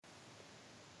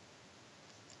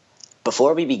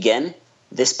Before we begin,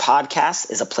 this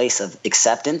podcast is a place of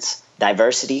acceptance,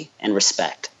 diversity, and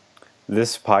respect.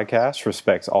 This podcast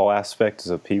respects all aspects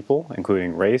of people,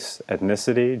 including race,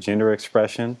 ethnicity, gender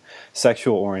expression,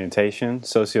 sexual orientation,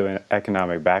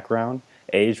 socioeconomic background,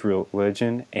 age,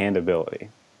 religion, and ability.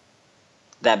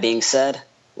 That being said,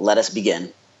 let us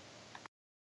begin.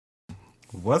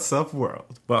 What's up,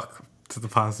 world? Welcome to the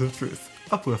Positive Truth,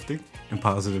 uplifting and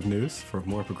positive news for a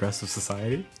more progressive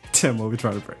society. Tim, what are we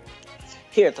trying to bring?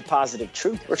 Here at The Positive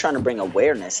Truth, we're trying to bring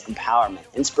awareness, empowerment,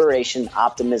 inspiration,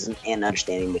 optimism, and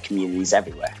understanding to communities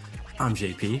everywhere. I'm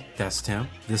JP, that's Tim.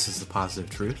 This is The Positive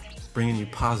Truth, bringing you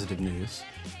positive news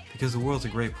because the world's a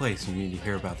great place and you need to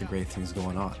hear about the great things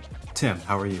going on. Tim,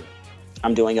 how are you?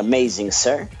 I'm doing amazing,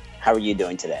 sir. How are you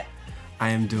doing today?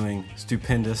 I am doing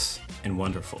stupendous and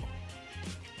wonderful.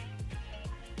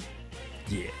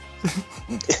 Yeah.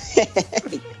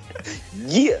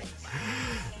 Yeah.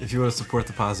 If you want to support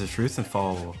The Positive Truth and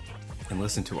follow and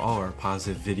listen to all our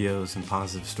positive videos and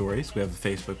positive stories, we have a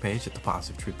Facebook page at The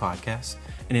Positive Truth Podcast,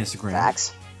 an Instagram,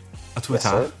 Facts. a Twitter,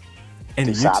 Yes, and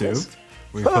a Two YouTube sabbaths.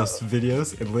 where we post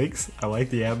videos and links. I like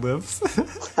the ad-libs.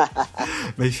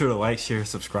 Make sure to like, share,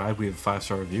 subscribe. We have a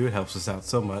 5-star review. It helps us out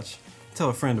so much. Tell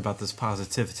a friend about this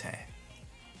positivity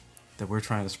that we're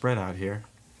trying to spread out here.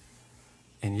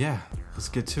 And yeah, let's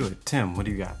get to it. Tim, what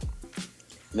do you got?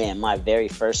 Man, my very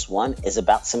first one is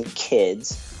about some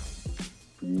kids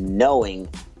knowing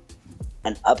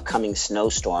an upcoming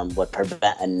snowstorm would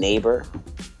prevent a neighbor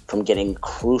from getting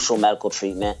crucial medical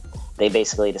treatment. They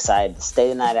basically decided to stay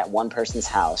the night at one person's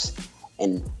house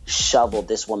and shoveled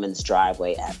this woman's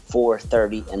driveway at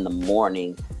 4:30 in the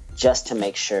morning just to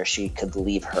make sure she could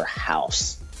leave her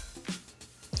house.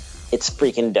 It's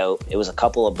freaking dope. It was a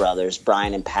couple of brothers,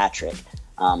 Brian and Patrick.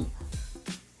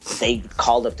 They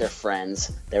called up their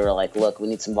friends. They were like, look, we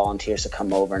need some volunteers to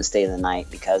come over and stay the night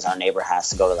because our neighbor has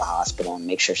to go to the hospital and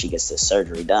make sure she gets this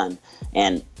surgery done.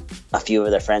 And a few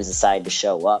of their friends decided to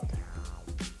show up.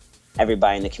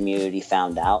 Everybody in the community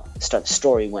found out. The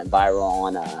story went viral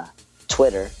on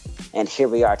Twitter. And here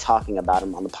we are talking about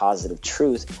them on The Positive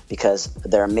Truth because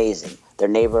they're amazing. Their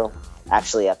neighbor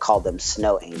actually called them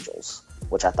snow angels,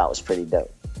 which I thought was pretty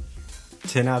dope.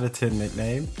 10 out of 10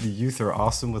 nickname. The youth are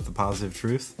awesome with The Positive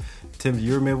Truth. Tim, do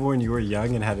you remember when you were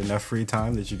young and had enough free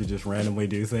time that you could just randomly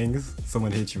do things?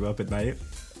 Someone hit you up at night?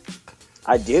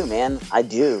 I do, man. I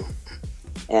do.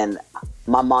 And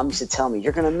my mom used to tell me,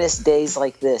 you're going to miss days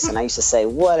like this. And I used to say,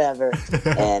 whatever.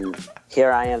 And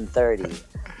here I am 30,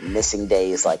 missing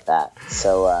days like that.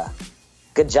 So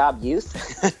good job, youth.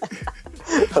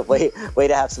 way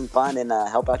to have some fun and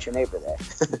help out your neighbor there.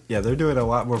 Yeah, they're doing a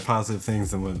lot more positive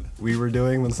things than what we were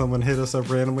doing when someone hit us up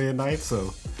randomly at night.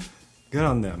 So good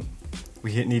on them.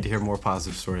 We need to hear more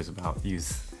positive stories about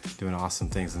youth doing awesome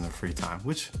things in their free time,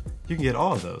 which you can get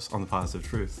all of those on The Positive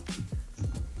Truth.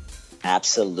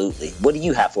 Absolutely. What do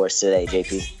you have for us today,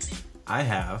 JP? I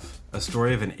have a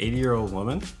story of an 80-year-old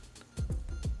woman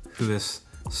who has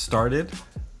started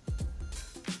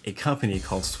a company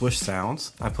called Swish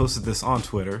Sounds. I posted this on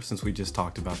Twitter since we just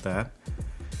talked about that.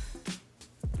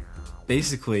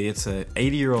 Basically, it's an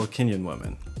 80-year-old Kenyan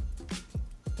woman.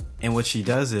 And what she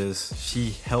does is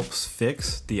she helps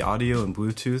fix the audio and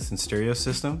Bluetooth and stereo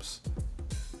systems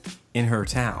in her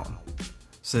town.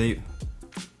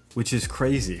 Which is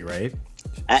crazy, right?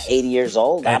 At 80 years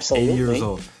old? Absolutely. At 80 years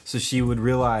old. So she would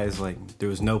realize there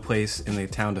was no place in the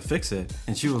town to fix it.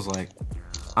 And she was like,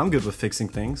 I'm good with fixing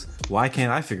things. Why can't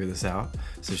I figure this out?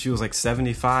 So she was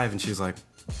 75 and she was like,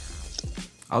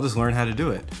 I'll just learn how to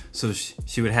do it. So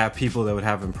she would have people that would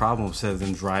have problems instead of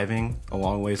them driving a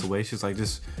long ways away. She was like,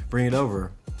 just bring it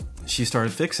over. She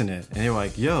started fixing it. And they were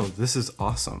like, yo, this is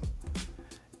awesome.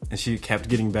 And she kept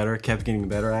getting better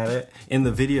at it. In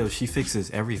the video, she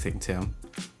fixes everything, Tim.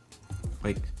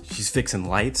 She's fixing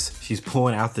lights. She's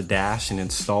pulling out the dash and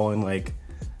installing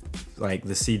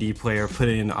the CD player,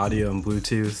 putting in audio and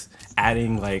Bluetooth,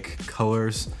 adding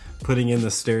colors, putting in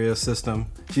the stereo system.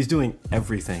 She's doing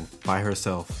everything by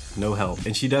herself, no help.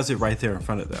 And she does it right there in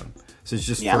front of them. So it's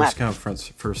just first come,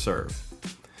 first serve.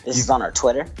 This is on our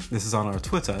Twitter? This is on our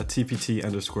Twitter,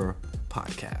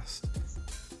 TPT_podcast.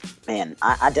 Man,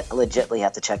 I legitimately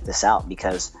have to check this out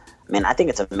because, I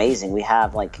think it's amazing. We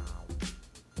have,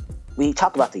 we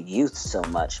talk about the youth so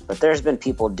much, but there's been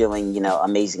people doing,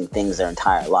 amazing things their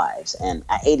entire lives. And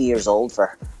at 80 years old,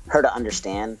 for her to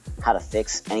understand how to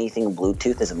fix anything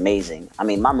Bluetooth is amazing.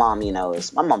 My mom,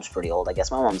 my mom's pretty old. I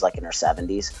guess my mom's in her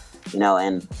 70s,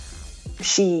 and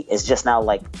she is just now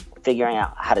figuring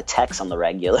out how to text on the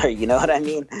regular, you know what I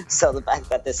mean? So the fact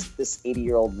that this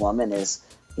 80-year-old woman is,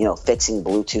 fixing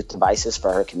Bluetooth devices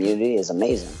for her community is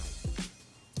amazing.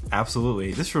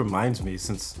 Absolutely. This reminds me,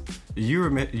 since you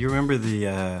remember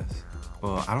the,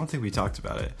 well, I don't think we talked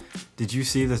about it. Did you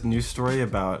see this news story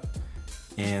about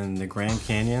in the Grand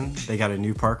Canyon, they got a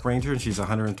new park ranger and she's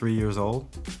 103 years old?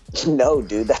 No,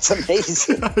 dude, that's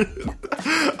amazing.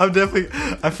 I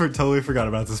totally forgot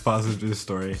about this positive news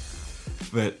story.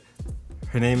 But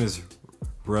her name is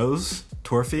Rose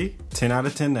Torfey, 10 out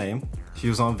of 10 name. She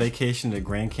was on vacation at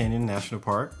Grand Canyon National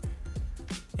Park.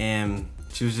 And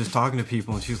she was just talking to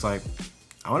people and she was like,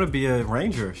 I want to be a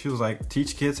ranger. She was like,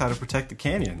 teach kids how to protect the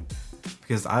canyon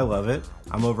because I love it.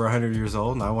 I'm over 100 years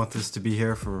old and I want this to be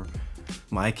here for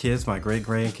my kids, my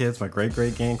great-grandkids, my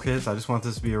great-great-grandkids. I just want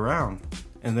this to be around.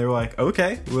 And they were like,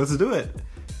 okay, let's do it.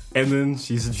 And then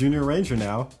she's a junior ranger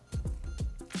now.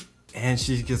 And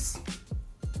she gets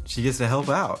to help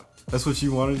out. That's what she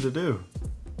wanted to do.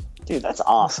 Dude, that's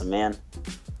awesome, man.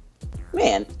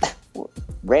 Man,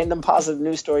 random positive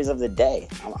news stories of the day.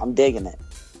 I'm digging it.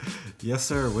 Yes,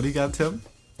 sir. What do you got, Tim?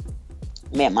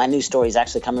 Man, my news story is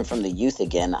actually coming from the youth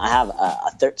again. I have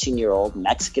a 13-year-old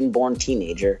Mexican-born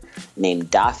teenager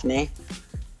named Daphne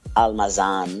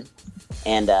Almazan,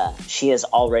 and she has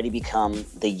already become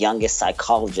the youngest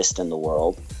psychologist in the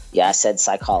world. Yeah, I said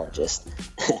psychologist.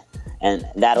 And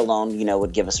that alone,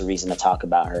 would give us a reason to talk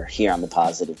about her here on The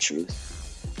Positive Truth.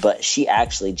 But she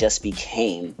actually just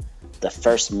became the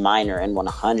first minor in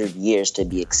 100 years to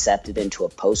be accepted into a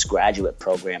postgraduate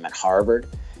program at Harvard,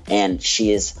 and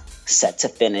she is set to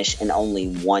finish in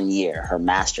only 1 year her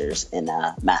master's in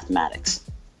mathematics.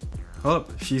 Hold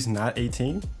up, she's not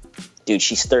 18? Dude,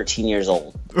 she's 13 years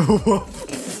old.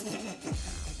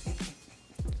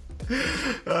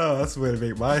 Oh, that's a way to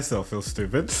make myself feel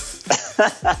stupid.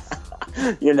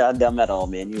 You're not dumb at all,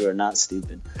 man. You are not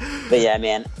stupid. But yeah,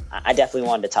 man, I definitely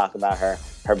wanted to talk about her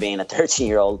being a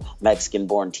 13-year-old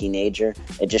Mexican-born teenager.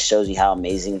 It just shows you how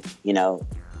amazing,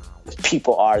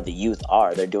 people are, the youth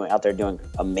are. They're out there doing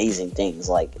amazing things,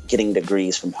 like getting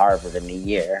degrees from Harvard in a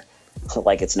year,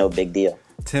 like it's no big deal.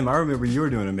 Tim, I remember you were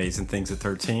doing amazing things at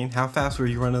 13. How fast were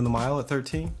you running the mile at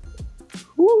 13?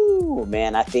 Woo,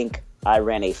 man, I think I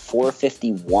ran a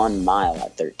 4:51 mile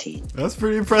at 13. That's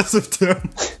pretty impressive, Tim.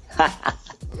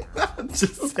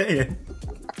 Just saying.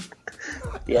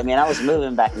 Yeah, man, I was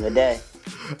moving back in the day.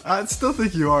 I still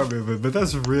think you are moving, but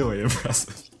that's really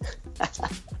impressive.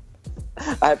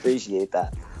 I appreciate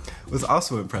that. What's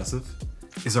also impressive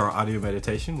is our audio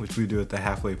meditation, which we do at the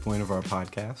halfway point of our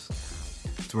podcast.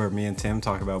 It's where me and Tim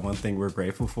talk about one thing we're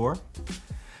grateful for,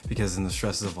 because in the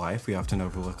stresses of life, we often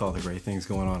overlook all the great things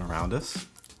going on around us.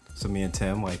 So me and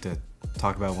Tim like to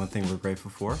talk about one thing we're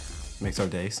grateful for. It makes our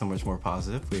day so much more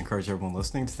positive. We encourage everyone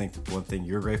listening to think one thing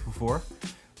you're grateful for.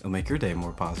 It'll make your day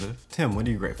more positive. Tim, what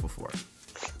are you grateful for?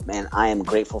 Man, I am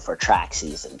grateful for track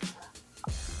season.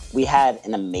 We had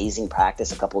an amazing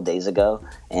practice a couple of days ago,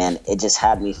 and it just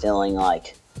had me feeling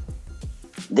like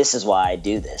this is why I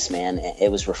do this, man.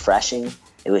 It was refreshing.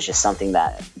 It was just something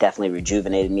that definitely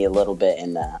rejuvenated me a little bit,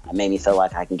 and it made me feel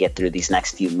like I can get through these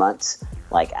next few months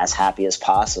like as happy as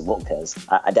possible, because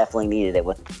I definitely needed it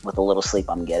with the little sleep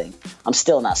I'm getting. I'm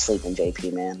still not sleeping,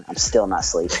 JP, man. I'm still not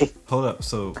sleeping. Hold up.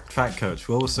 So, track coach,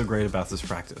 what was so great about this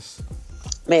practice?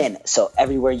 Man, so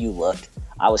everywhere you looked,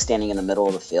 I was standing in the middle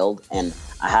of the field, and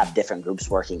I have different groups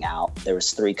working out. There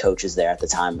was 3 coaches there at the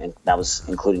time, and that was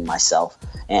including myself.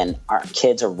 And our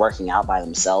kids are working out by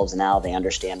themselves now. They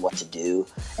understand what to do.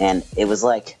 And it was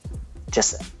like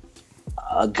just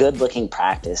a good-looking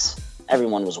practice.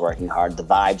 Everyone was working hard. The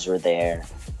vibes were there.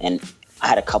 And I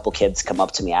had a couple kids come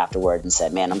up to me afterward and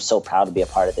said, man, I'm so proud to be a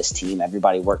part of this team.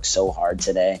 Everybody worked so hard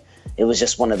today. It was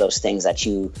just one of those things that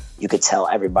you could tell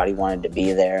everybody wanted to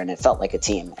be there, and it felt like a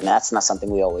team. And that's not something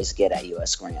we always get at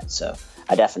US Grant. So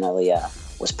I definitely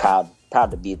was proud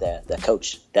to be the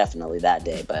coach definitely that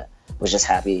day, but was just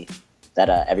happy that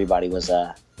everybody was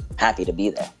happy to be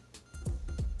there.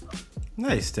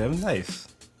 Nice, Tim. Nice.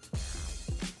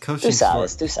 Tu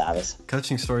sabes.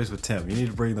 Coaching stories with Tim. You need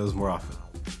to bring those more often.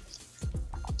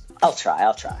 I'll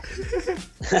try.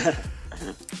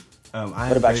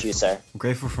 What about you, sir? I'm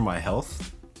grateful for my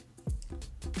health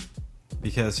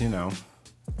because,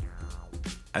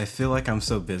 I feel like I'm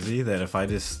so busy that if I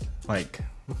just,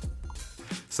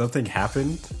 something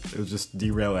happened, it would just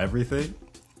derail everything.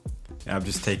 And I'm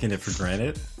just taking it for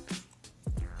granted.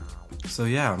 So,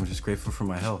 yeah, I'm just grateful for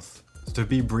my health. To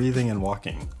be breathing and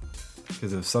walking.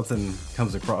 Because if something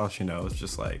comes across, it's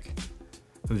just like,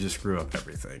 it'll just screw up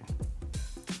everything.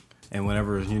 And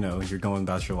whenever, you're going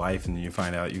about your life and then you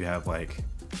find out you have a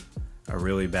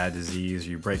really bad disease,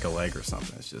 or you break a leg or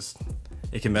something,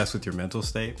 it can mess with your mental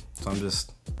state. So I'm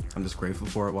just grateful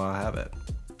for it while I have it.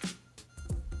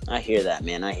 I hear that,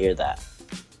 man. I hear that.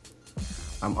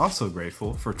 I'm also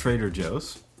grateful for Trader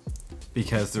Joe's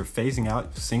because they're phasing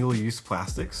out single-use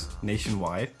plastics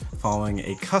nationwide following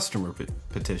a customer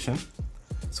petition.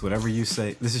 So whatever you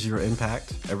say, this is your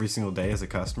impact every single day as a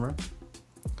customer.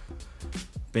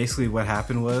 Basically what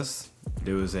happened was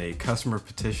there was a customer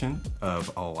petition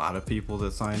of a lot of people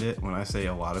that signed it. When I say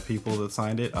a lot of people that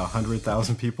signed it,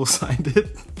 100,000 people signed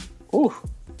it. Ooh.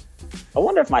 I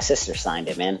wonder if my sister signed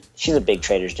it, man. She's a big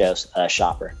Trader Joe's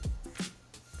shopper.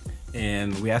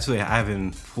 And we actually have an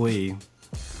employee,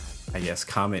 I guess,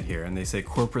 comment here. And they say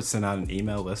corporate sent out an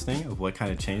email listing of what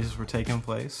kind of changes were taking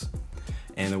place.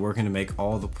 And they're working to make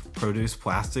all the produce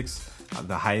plastics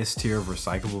the highest tier of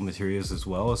recyclable materials, as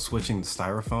well as switching to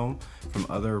styrofoam from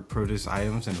other produce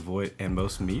items and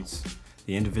most meats.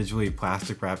 The individually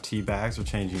plastic wrapped tea bags are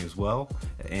changing as well,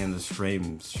 and the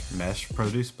strange mesh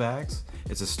produce bags.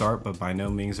 It's a start, but by no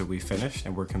means are we finished,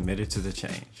 and we're committed to the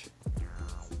change.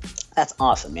 That's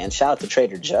awesome, man. Shout out to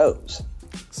Trader Joe's.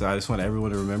 So I just want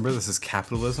everyone to remember this is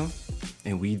capitalism,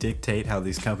 and we dictate how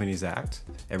these companies act.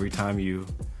 Every time you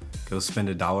go spend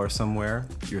 $1 somewhere,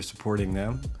 you're supporting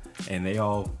them, and they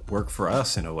all work for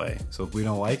us in a way. So if we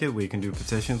don't like it, we can do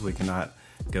petitions, we cannot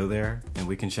go there, and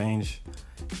we can change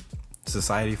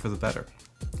society for the better.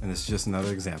 And this is just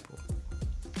another example.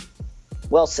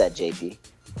 Well said, JP.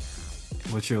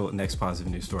 What's your next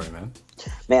positive news story, man?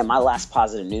 Man, my last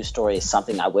positive news story is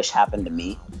something I wish happened to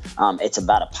me. It's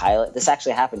about a pilot. This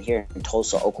actually happened here in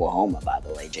Tulsa, Oklahoma, by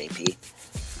the way, JP.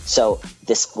 So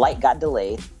this flight got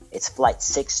delayed. It's flight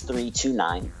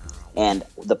 6329, and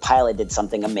the pilot did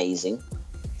something amazing.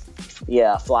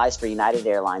 Yeah, flies for United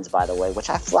Airlines, by the way, which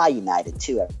I fly United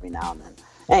too every now and then.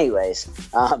 Anyways,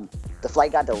 the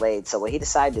flight got delayed, so what he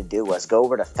decided to do was go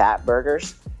over to Fat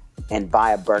Burgers and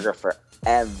buy a burger for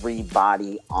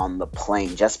everybody on the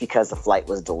plane just because the flight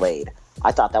was delayed.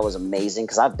 I thought that was amazing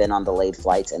because I've been on delayed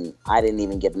flights and I didn't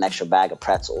even get an extra bag of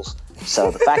pretzels.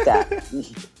 So the fact that,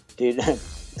 dude,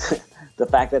 the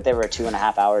fact that they were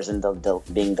 2.5 hours into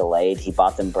being delayed, he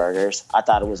bought them burgers. I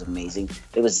thought it was amazing.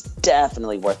 It was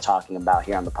definitely worth talking about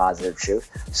here on The Positive Truth.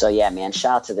 So yeah, man,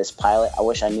 shout out to this pilot. I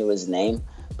wish I knew his name,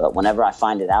 but whenever I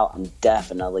find it out, I'm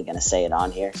definitely going to say it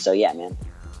on here. So yeah, man,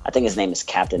 I think his name is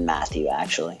Captain Matthew,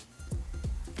 actually.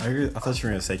 I thought you were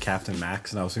going to say Captain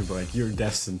Max, and I was going to be like, you're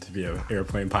destined to be an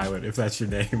airplane pilot if that's your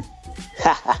name.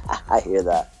 I hear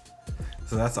that.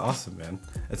 So that's awesome, man.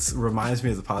 It reminds me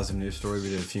of the positive news story we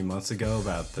did a few months ago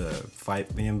about the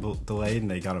flight being delayed and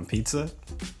they got them pizza.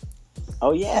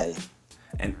 Oh, yeah.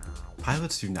 And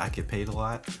pilots do not get paid a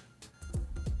lot.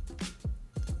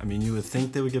 I mean, you would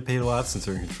think they would get paid a lot since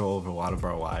they're in control of a lot of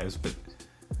our lives, but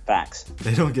facts.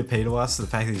 They don't get paid a lot, so the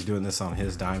fact that he's doing this on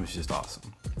his dime is just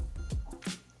awesome.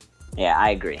 Yeah, I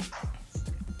agree.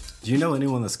 Do you know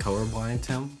anyone that's colorblind,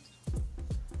 Tim?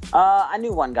 I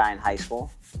knew one guy in high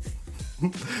school.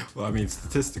 Well, I mean,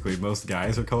 statistically, most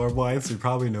guys are colorblind, so you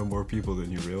probably know more people than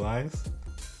you realize.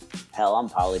 Hell, I'm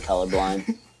probably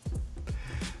colorblind.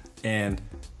 And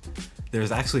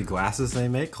there's actually glasses they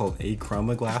make called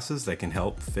achroma glasses that can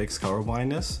help fix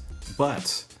colorblindness,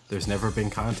 but there's never been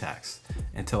contacts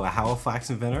until a Halifax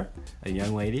inventor, a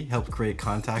young lady, helped create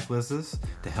contact lenses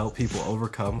to help people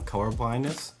overcome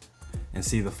colorblindness and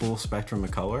see the full spectrum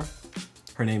of color.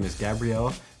 Her name is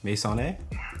Gabrielle Maisonnet.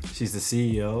 She's the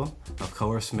CEO of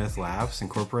Colorsmith Labs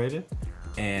Incorporated,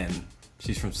 and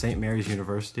she's from St. Mary's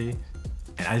University,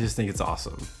 and I just think it's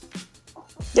awesome.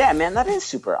 Yeah, man, that is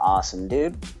super awesome,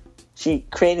 dude. She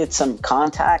created some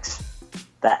contacts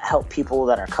that help people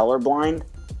that are colorblind.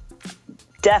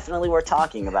 Definitely worth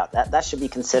talking about. That should be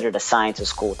considered a science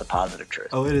is cool with the positive truth.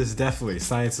 Oh, it is definitely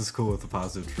science is cool with the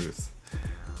positive truth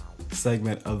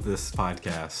segment of this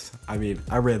podcast. I mean,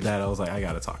 I read that, I was like, I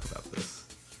gotta talk about this.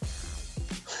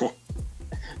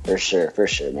 For sure,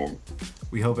 man.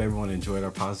 We hope everyone enjoyed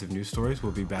our positive news stories.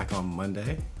 We'll be back on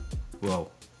Monday.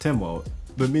 Well, Tim won't,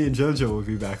 but me and JoJo will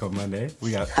be back on Monday.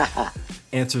 We got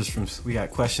we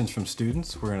got questions from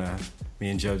students. Me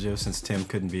and JoJo, since Tim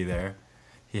couldn't be there,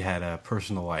 he had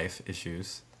personal life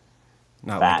issues.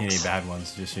 Not Facts. like any bad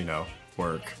ones, just,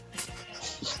 work.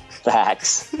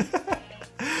 Facts.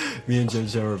 Me and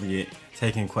JoJo will be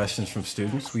taking questions from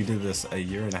students. We did this 1.5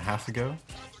 years ago,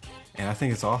 and I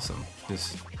think it's awesome.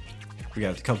 We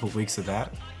got a couple of weeks of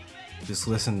that. Just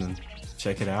listen and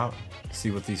check it out.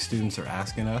 See what these students are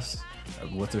asking us,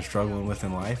 what they're struggling with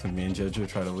in life, and me and JoJo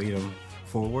try to lead them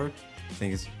forward. I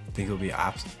think it'll be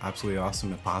absolutely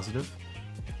awesome and positive.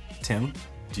 Tim,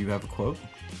 do you have a quote?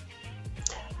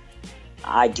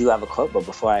 I do have a quote, but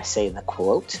before I say the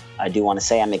quote, I do want to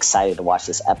say I'm excited to watch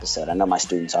this episode. I know my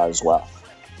students are as well.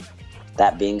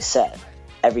 That being said,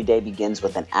 Every day begins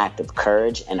with an act of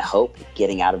courage and hope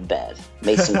getting out of bed.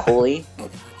 Mason Cooley,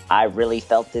 I really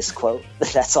felt this quote.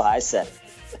 That's why I said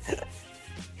it.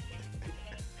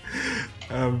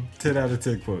 10 out of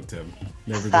 10 quote, Tim.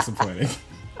 Never disappointing.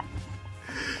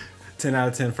 10 out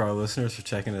of 10 for our listeners for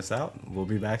checking us out. We'll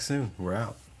be back soon. We're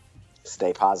out.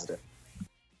 Stay positive.